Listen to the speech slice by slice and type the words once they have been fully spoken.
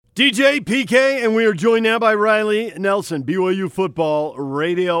DJ PK, and we are joined now by Riley Nelson, BYU football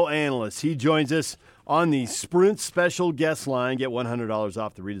radio analyst. He joins us on the Sprint special guest line. Get $100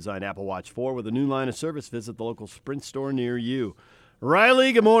 off the redesigned Apple Watch 4 with a new line of service. Visit the local Sprint store near you.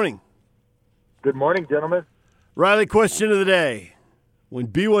 Riley, good morning. Good morning, gentlemen. Riley, question of the day. When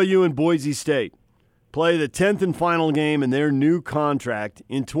BYU and Boise State play the 10th and final game in their new contract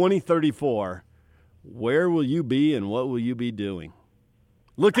in 2034, where will you be and what will you be doing?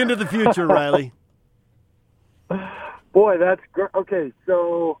 Look into the future, Riley. Boy, that's great. Okay,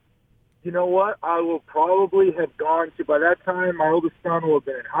 so you know what? I will probably have gone to, by that time, my oldest son will have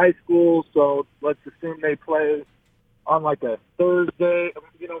been in high school, so let's assume they play on like a Thursday.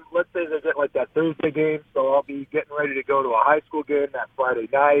 Let's say they get like that Thursday game, so I'll be getting ready to go to a high school game that Friday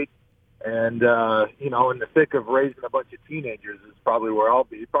night. And, in the thick of raising a bunch of teenagers is probably where I'll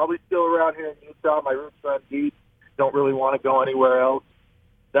be. Probably still around here in Utah. My roots run deep. Don't really want to go anywhere else.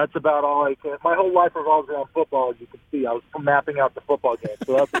 That's about all I can. My whole life revolves around football, as you can see. I was mapping out the football game,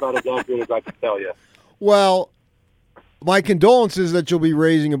 so that's about as good as I can tell you. Well, my condolences that you'll be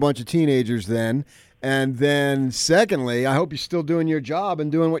raising a bunch of teenagers then. And then, secondly, I hope you're still doing your job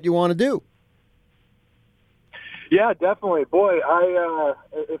and doing what you want to do. Yeah, definitely. Boy,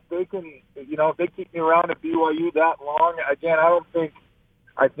 if they can, if they keep me around at BYU that long, again,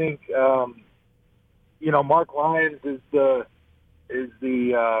 I think Mark Lyons is the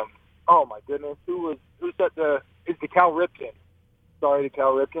oh my goodness, is the Cal Ripken. Sorry to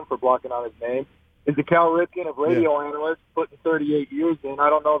Cal Ripken for blocking on his name. Is the Cal Ripken of radio analysts putting 38 years in. I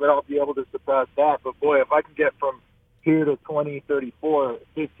don't know that I'll be able to surpass that, but boy, if I can get from here to 20, 34,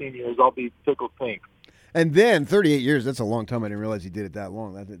 15 years, I'll be tickled pink. And then 38 years, that's a long time. I didn't realize he did it that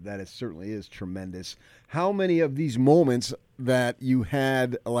long. That certainly is tremendous. How many of these moments that you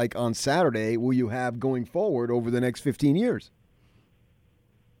had like on Saturday will you have going forward over the next 15 years?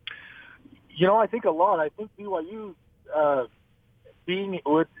 I think a lot. I think BYU being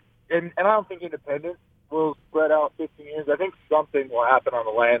with, and I don't think independence will spread out 15 years. I think something will happen on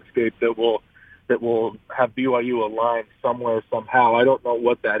the landscape that will have BYU aligned somewhere somehow. I don't know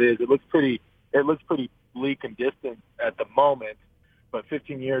what that is. It looks pretty bleak and distant at the moment, but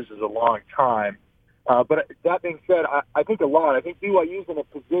 15 years is a long time. But that being said, I think a lot. I think BYU's in a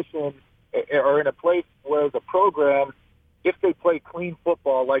position or in a place where the program, if they play clean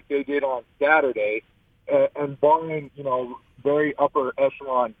football like they did on Saturday, and barring, very upper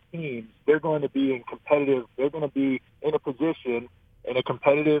echelon teams, they're going to be they're going to be in a position, in a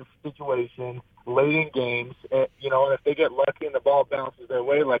competitive situation, late in games, and if they get lucky and the ball bounces their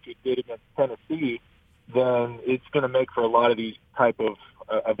way like it did against Tennessee, then it's going to make for a lot of these type of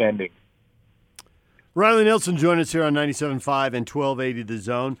endings. Riley Nelson joined us here on 97.5 and 1280 The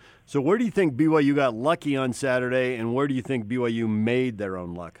Zone. So where do you think BYU got lucky on Saturday, and where do you think BYU made their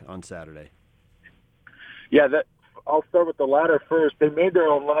own luck on Saturday? Yeah, I'll start with the latter first. They made their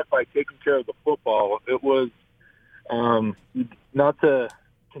own luck by taking care of the football. It was not to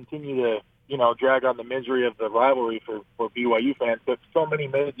continue to, drag on the misery of the rivalry for BYU fans, but so many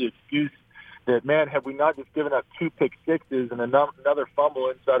made the excuse that, man, have we not just given up 2 pick sixes and another fumble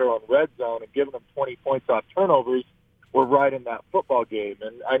inside our own red zone and given them 20 points off turnovers, we're right in that football game.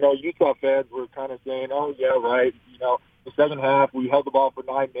 And I know Utah fans were kind of saying, oh, yeah, right, the second half, we held the ball for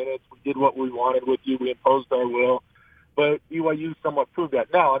 9 minutes, we did what we wanted with you, we imposed our will. But BYU somewhat proved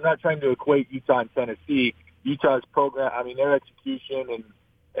that. Now, I'm not trying to equate Utah and Tennessee. Utah's program, their execution,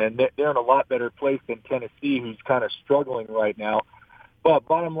 and they're in a lot better place than Tennessee, who's kind of struggling right now. But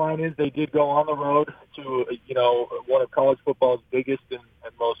bottom line is they did go on the road to, one of college football's biggest and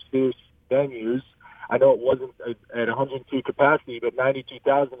most fierce venues. I know it wasn't at 102 capacity, but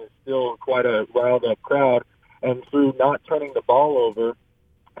 92,000 is still quite a riled-up crowd. And through not turning the ball over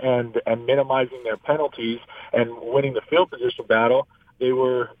and minimizing their penalties and winning the field position battle, they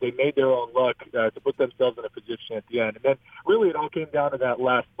made their own luck to put themselves in a position at the end. And then really it all came down to that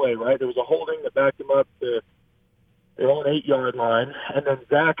last play, right? There was a holding that backed them up to their own 8-yard line, and then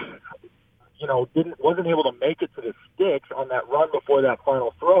Zach, wasn't able to make it to the sticks on that run before that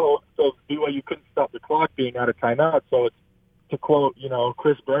final throw, so BYU couldn't stop the clock being out of timeout. So it's, to quote,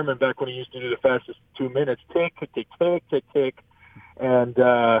 Chris Berman back when he used to do the fastest 2 minutes, tick, tick, tick, tick, tick, tick. And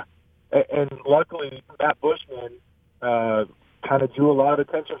luckily, Matt Bushman kind of drew a lot of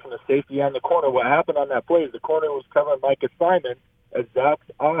attention from the safety and the corner. What happened on that play is the corner was covering Micah Simon as Zach's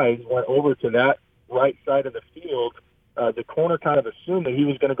eyes went over to that right side of the field. The corner kind of assumed that he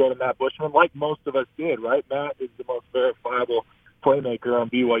was going to go to Matt Bushman, like most of us did, right? Matt is the most verifiable playmaker on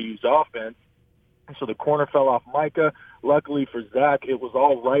BYU's offense. And so the corner fell off Micah. Luckily for Zach, it was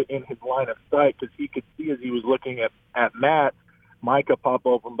all right in his line of sight because he could see as he was looking at Matt Micah pop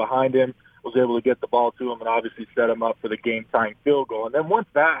open behind him, was able to get the ball to him and obviously set him up for the game-tying field goal. And then once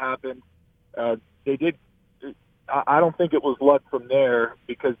that happened, they did. I don't think it was luck from there,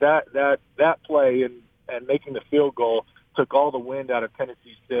 because that play and making the field goal took all the wind out of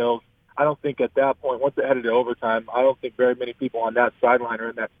Tennessee's sails. I don't think at that point, once it headed to overtime, I don't think very many people on that sideline or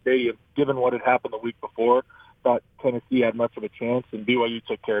in that stadium, given what had happened the week before, thought Tennessee had much of a chance, and BYU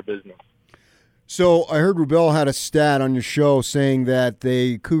took care of business. So I heard Rubel had a stat on your show saying that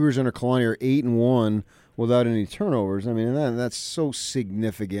the Cougars under Kalani are 8-1 without any turnovers. I mean, that's so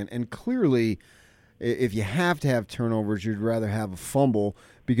significant. And clearly, if you have to have turnovers, you'd rather have a fumble,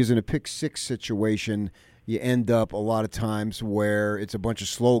 because in a pick-six situation, you end up a lot of times where it's a bunch of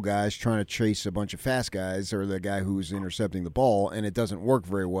slow guys trying to chase a bunch of fast guys, or the guy who's intercepting the ball, and it doesn't work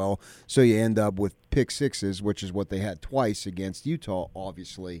very well. So you end up with pick sixes, which is what they had twice against Utah,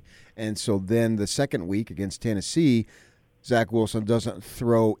 obviously. And so then the second week against Tennessee, Zach Wilson doesn't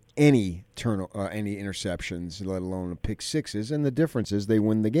throw any interceptions, let alone pick sixes, and the difference is they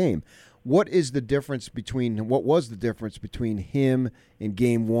win the game. What was the difference between him in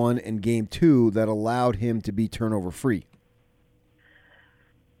game one and game two that allowed him to be turnover free?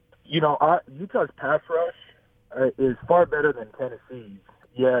 Utah's pass rush is far better than Tennessee's,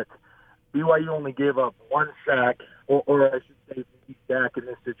 yet BYU only gave up one sack, or I should say Zach in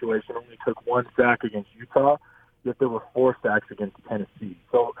this situation only took one sack against Utah, yet there were 4 sacks against Tennessee.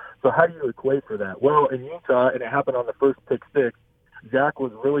 So how do you equate for that? Well, in Utah, and it happened on the first pick six, Zach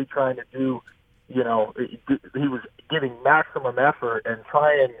was really trying to do, he was giving maximum effort and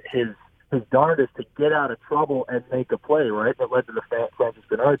trying his darndest to get out of trouble and make a play, right? That led to the Francis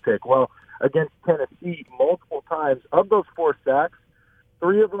Bernard pick. Well, against Tennessee, multiple times, of those 4 sacks,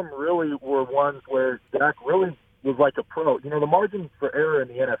 3 of them really were ones where Zach really was like a pro. The margin for error in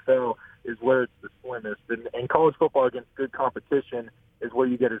the NFL is where it's the slimmest. And in college football against good competition is where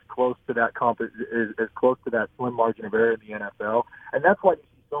you get as close to that as close to that slim margin of error in the NFL. And that's why you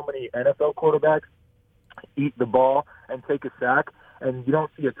see so many NFL quarterbacks eat the ball and take a sack, and you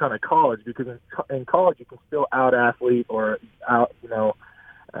don't see a ton of college, because in college you can still out-athlete or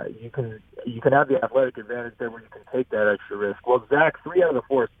you can have the athletic advantage there where you can take that extra risk. Well, Zach, 3 out of the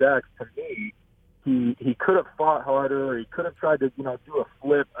 4 sacks, to me, he could have fought harder, or he could have tried to, do a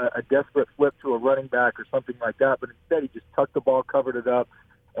flip, a desperate flip to a running back or something like that. But instead, he just tucked the ball, covered it up,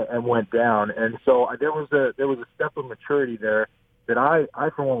 and went down. And so there was a step of maturity there that I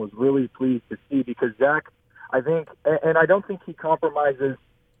for one was really pleased to see, because Zach, I think, and I don't think he compromises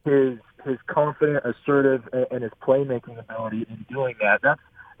his confident, assertive, and his playmaking ability in doing that.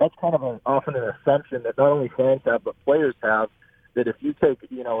 That's kind of often an assumption that not only fans have but players have, that if you take,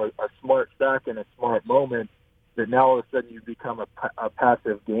 a smart sack in a smart moment, that now all of a sudden you become a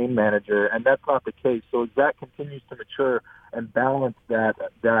passive game manager, and that's not the case. So as Zach continues to mature and balance that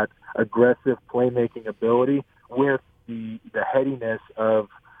aggressive playmaking ability with the headiness of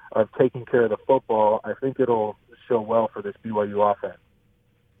taking care of the football, I think it'll show well for this BYU offense.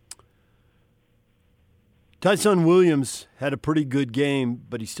 Tyson Williams had a pretty good game,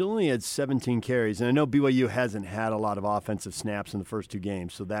 but he still only had 17 carries. And I know BYU hasn't had a lot of offensive snaps in the first 2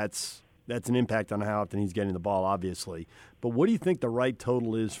 games, so that's an impact on how often he's getting the ball, obviously. But what do you think the right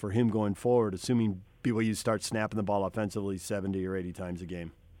total is for him going forward, assuming BYU starts snapping the ball offensively 70 or 80 times a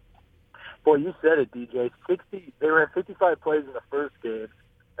game? Boy, you said it, DJ. They ran 55 plays in the first game,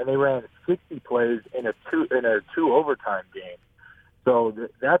 and they ran 60 plays in a two overtime game. So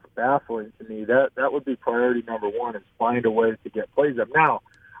that's baffling to me. That would be priority number one, is find a way to get plays up. Now,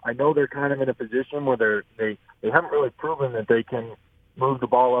 I know they're kind of in a position where they haven't really proven that they can move the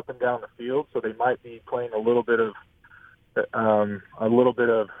ball up and down the field, so they might be playing a little bit of time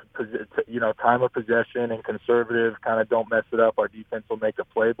of possession and conservative, kind of don't mess it up. Our defense will make a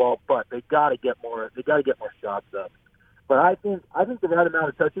play ball, but they got to get more. They got to get more shots up. But I think the right amount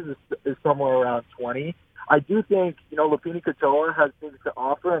of touches is somewhere around 20. I do think, Lupini Katoa has things to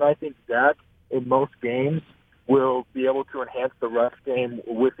offer, and I think Zach, in most games, will be able to enhance the rush game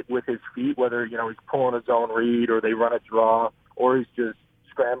with his feet, whether, he's pulling a zone read or they run a draw or he's just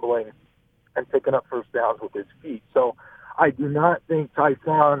scrambling and picking up first downs with his feet. So I do not think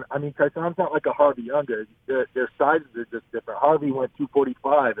Tyson's not like a Harvey Younger. Their sizes are just different. Harvey went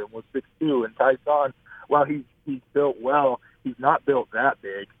 245 and was 6'2", and Tyson, while he's built well, he's not built that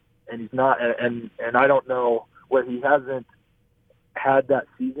big. And he's not, and I don't know where he hasn't had that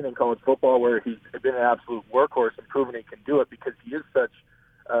season in college football where he's been an absolute workhorse and proven he can do it, because he is such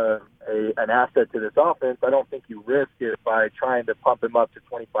an asset to this offense. I don't think you risk it by trying to pump him up to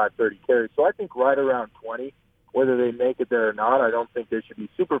 25, 30 carries. So I think right around 20, whether they make it there or not, I don't think they should be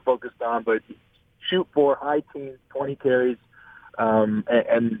super focused on, but shoot for high teens, 20 carries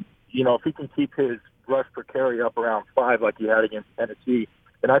And if he can keep his rush per carry up around 5 like he had against Tennessee,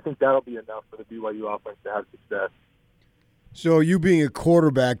 then I think that'll be enough for the BYU offense to have success. So you being a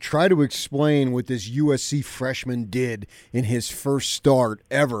quarterback, try to explain what this USC freshman did in his first start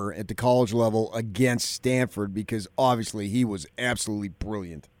ever at the college level against Stanford, because obviously he was absolutely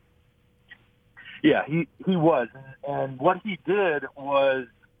brilliant. Yeah, he was. And what he did was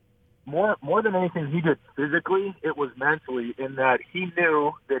more than anything he did physically, it was mentally, in that he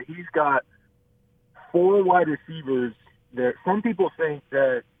knew that he's got 4 wide receivers that some people think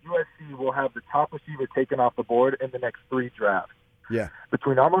that USC will have the top receiver taken off the board in the next 3 drafts. Yeah.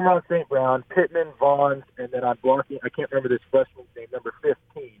 Between Amon-Ra St. Brown, Pittman, Vaughn, and then I'm blocking, I can't remember this freshman's name, number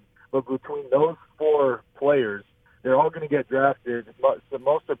 15. But between those 4 players, they're all going to get drafted. The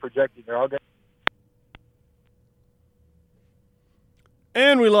most are projecting they're all going to.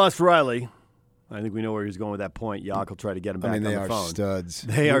 And we lost Riley. I think we know where he's going with that point. Yak will try to get him back on the phone. They are studs.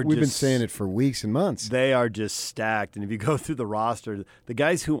 We've been saying it for weeks and months. They are just stacked. And if you go through the roster, the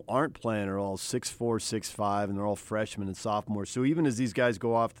guys who aren't playing are all 6'4", 6'5", and they're all freshmen and sophomores. So even as these guys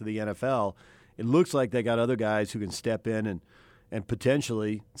go off to the NFL, it looks like they got other guys who can step in and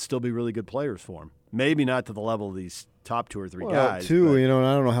potentially still be really good players for them. Maybe not to the level of these top 2 or 3 guys. And I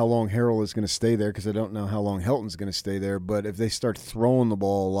don't know how long Harrell is going to stay there, because I don't know how long Helton's going to stay there. But if they start throwing the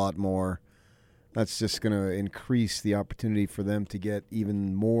ball a lot more, that's just going to increase the opportunity for them to get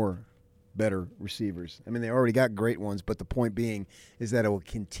even more better receivers. I mean, they already got great ones, but the point being is that it will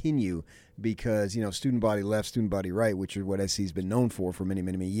continue because, student body left, student body right, which is what SC's been known for many,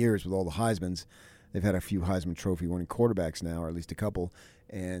 many, many years with all the Heismans. They've had a few Heisman Trophy winning quarterbacks now, or at least a couple.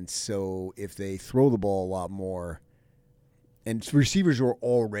 And so if they throw the ball a lot more, and receivers are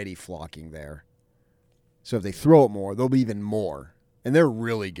already flocking there, so if they throw it more, they'll be even more. And they're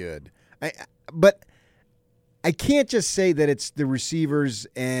really good. But I can't just say that it's the receivers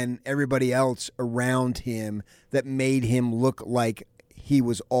and everybody else around him that made him look like he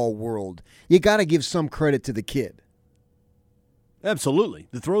was all-world. You got to give some credit to the kid. Absolutely.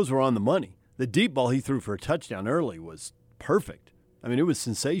 The throws were on the money. The deep ball he threw for a touchdown early was perfect. I mean, it was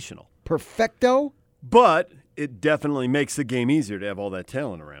sensational. Perfecto? But it definitely makes the game easier to have all that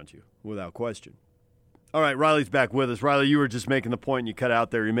talent around you, without question. All right, Riley's back with us. Riley, you were just making the point, and you cut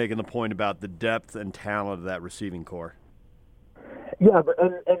out there. You're making the point about the depth and talent of that receiving core. Yeah, but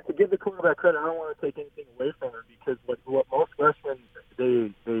and to give the quarterback credit, I don't want to take anything away from him, because what most freshmen,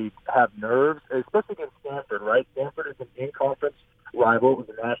 they have nerves, especially against Stanford, right? Stanford is an in-conference rival. It was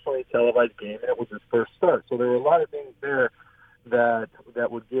a nationally televised game, and it was his first start. So there were a lot of things there that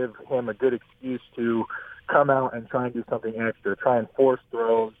would give him a good excuse to come out and try and do something extra, try and force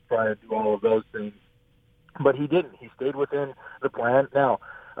throws, try and do all of those things. But he didn't. He stayed within the plan. Now,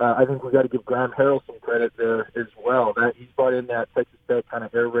 I think we got to give Graham Harrell some credit there as well. That he's brought in that Texas Tech kind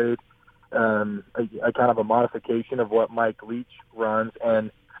of air raid, a kind of a modification of what Mike Leach runs,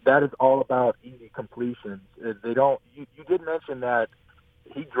 and that is all about easy completions. They don't. You did mention that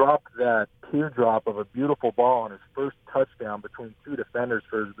he dropped that teardrop of a beautiful ball on his first touchdown between 2 defenders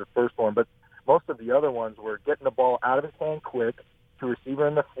for the first one, but most of the other ones were getting the ball out of his hand quick to a receiver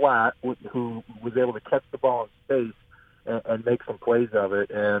in the flat who was able to catch the ball in space and make some plays of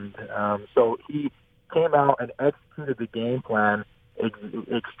it. And so he came out and executed the game plan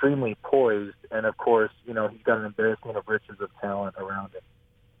extremely poised. And, of course, he's got an embarrassment of riches of talent around him.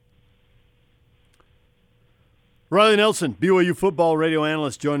 Riley Nelson, BYU football radio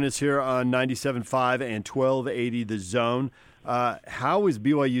analyst, joining us here on 97.5 and 1280 The Zone. How is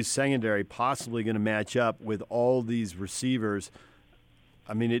BYU's secondary possibly going to match up with all these receivers?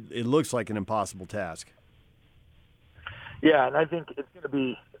 I mean, it looks like an impossible task. Yeah, and I think it's going to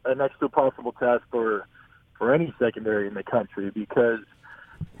be a next to impossible task for any secondary in the country, because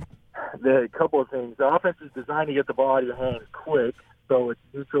a couple of things. The offense is designed to get the ball out of your hands quick, so it's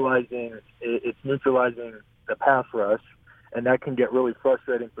neutralizing the pass rush, and that can get really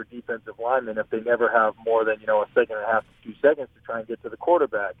frustrating for defensive linemen if they never have more than a second and a half to 2 seconds to try and get to the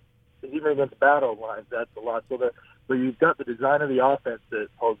quarterback. Because even against battle lines, that's a lot. So you've got the design of the offense that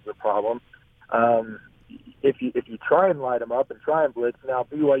poses a problem. If you try and light them up and try and blitz, now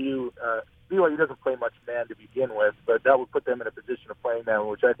BYU doesn't play much man to begin with, but that would put them in a position of playing man,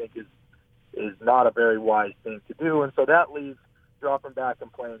 which I think is not a very wise thing to do. And so that leaves dropping back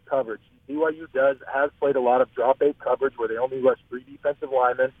and playing coverage. BYU has played a lot of drop 8 coverage where they only rush 3 defensive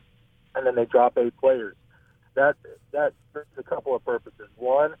linemen and then they drop 8 players. That serves a couple of purposes.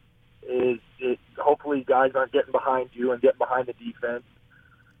 One is hopefully guys aren't getting behind you and getting behind the defense.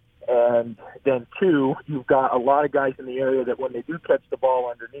 And then 2, you've got a lot of guys in the area that when they do catch the ball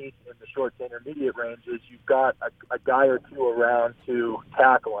underneath in the short to intermediate ranges, you've got a guy or two around to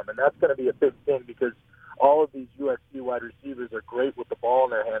tackle them. And that's going to be a big thing because all of these USC wide receivers are great with the ball in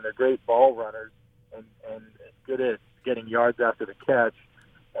their hand. They're great ball runners and good at getting yards after the catch.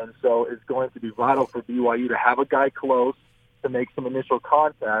 And so it's going to be vital for BYU to have a guy close to make some initial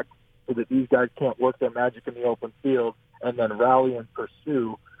contact so that these guys can't work their magic in the open field and then rally and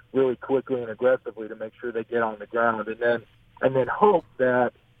pursue really quickly and aggressively to make sure they get on the ground. And then hope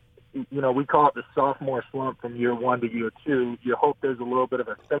that, we call it the sophomore slump from year 1 to year 2. You hope there's a little bit of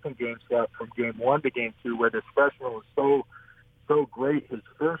a second game slump from game 1 to game 2 where this freshman was so great his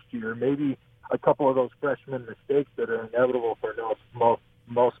first year. Maybe a couple of those freshman mistakes that are inevitable for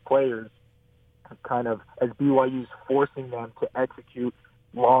most players kind of as BYU's forcing them to execute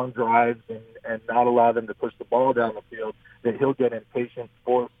long drives and not allow them to push the ball down the field, that he'll get impatient,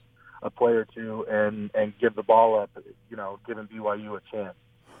 force a play or two, and give the ball up, giving BYU a chance.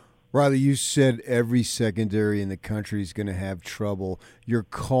 Riley, you said every secondary in the country is going to have trouble. You're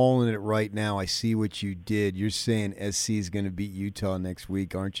calling it right now. I see what you did. You're saying SC is going to beat Utah next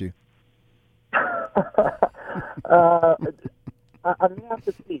week, aren't you? I may have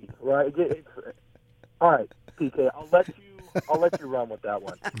to see, right? All right, PK, I'll let you run with that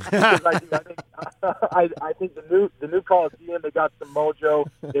one. Because I think the new Coliseum, they got some mojo.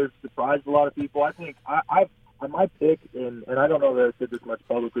 They've surprised a lot of people. I think my pick, and I don't know that I said this much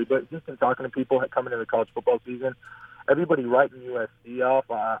publicly, but just in talking to people coming into the college football season, everybody writing USC off.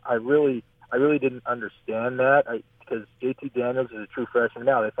 I really didn't understand that because JT Daniels is a true freshman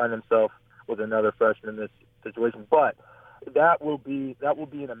now. They find themselves with another freshman in this situation, but that will be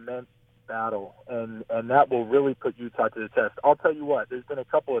an immense battle, and that will really put Utah to the test. I'll tell you what, there's been a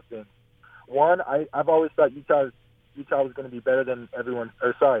couple of things. One, I've always thought Utah was going to be better than everyone,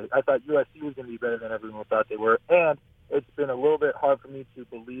 I thought USC was going to be better than everyone thought they were, and it's been a little bit hard for me to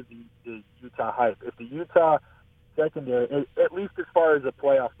believe the Utah hype. If the Utah secondary, at least as far as a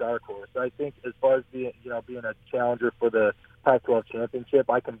playoff dark horse, I think as far as being a challenger for the Pac-12 championship,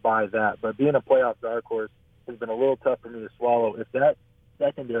 I can buy that, but being a playoff dark horse has been a little tough for me to swallow. If that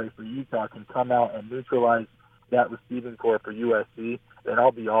secondary for Utah can come out and neutralize that receiving core for USC, then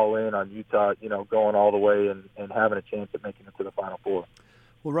I'll be all in on Utah, going all the way and having a chance at making it to the Final Four.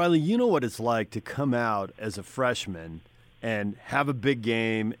 Well, Riley, you know what it's like to come out as a freshman and have a big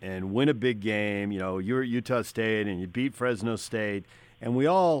game and win a big game. You're at Utah State and you beat Fresno State, and we're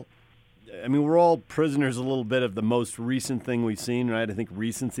all prisoners a little bit of the most recent thing we've seen, right? I think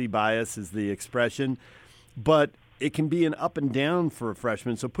recency bias is the expression, but it can be an up and down for a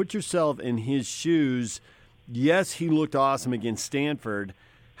freshman. So put yourself in his shoes. Yes, he looked awesome against Stanford.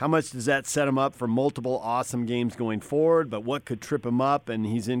 How much does that set him up for multiple awesome games going forward? But what could trip him up? And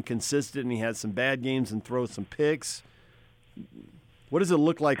he's inconsistent and he has some bad games and throws some picks. What does it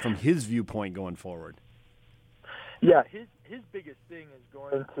look like from his viewpoint going forward? Yeah, his biggest thing is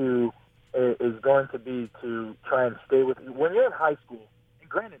going to be to try and stay with you. When you're in high school, and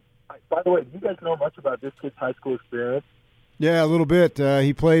granted, by the way, do you guys know much about this kid's high school experience? Yeah, a little bit.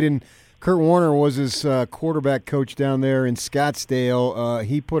 He played in – Kurt Warner was his quarterback coach down there in Scottsdale.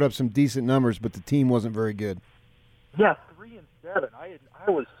 He put up some decent numbers, but the team wasn't very good. Yeah, 3-7. I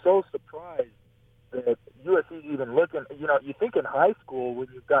was so surprised that USC's even looking – you think in high school when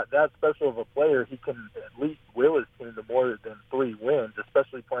you've got that special of a player, he can at least will his team to more than 3 wins,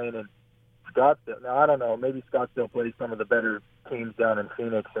 especially playing in Scottsdale. Now, I don't know. Maybe Scottsdale plays some of the better teams down in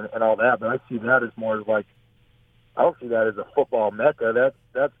Phoenix and all that, but I see that as more like I don't see that as a football mecca.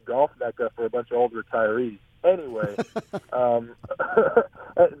 That's golf mecca for a bunch of old retirees. Anyway,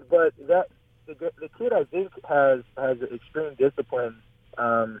 but the kid I think has extreme discipline,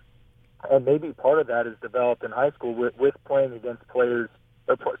 and maybe part of that is developed in high school with playing against players.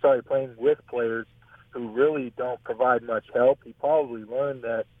 Playing with players who really don't provide much help. He probably learned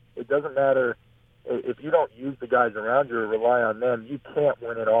that it doesn't matter if you don't use the guys around you or rely on them, you can't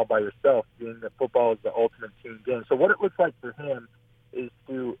win it all by yourself, being that football is the ultimate team game. So what it looks like for him is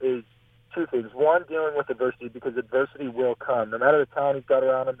 2 things. One, dealing with adversity, because adversity will come. No matter the talent he's got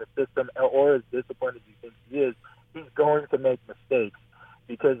around him, the system, or as disciplined as he thinks he is, he's going to make mistakes.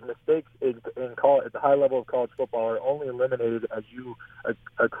 Because mistakes at the high level of college football are only eliminated as you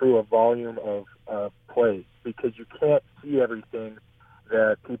accrue a volume of plays, because you can't see everything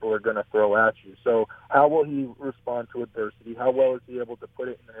that people are going to throw at you. So how will he respond to adversity? How well is he able to put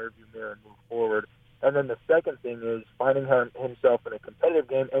it in the rearview mirror and move forward? And then the second thing is finding himself in a competitive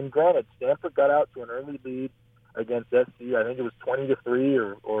game. And granted, Stanford got out to an early lead against SC. I think it was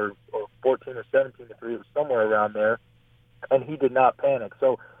 20-3 or 14 or 17-3. It was somewhere around there. And he did not panic.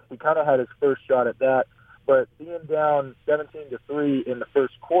 So He kind of had his first shot at that. But being down 17-3 in the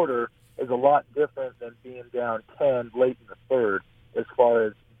first quarter is a lot different than being down 10 late in the third, as far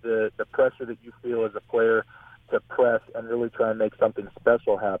as the pressure that you feel as a player to press and really try and make something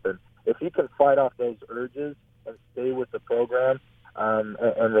special happen. If he can fight off those urges and stay with the program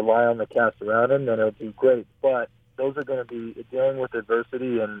and rely on the cast around him, then it'll do great. But those are going to be, dealing with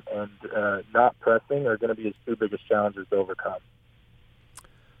adversity and not pressing are going to be his two biggest challenges to overcome.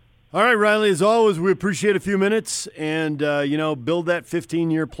 All right, Riley, as always, we appreciate a few minutes and, build that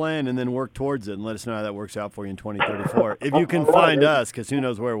 15-year plan and then work towards it and let us know how that works out for you in 2034. If you can find us, because who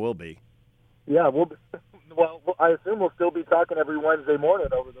knows where we'll be. Yeah, well, I assume we'll still be talking every Wednesday morning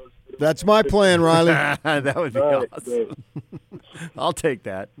over those. That's my plan, Riley. That would be awesome. I'll take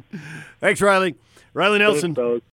that. Thanks, Riley. Riley Nelson.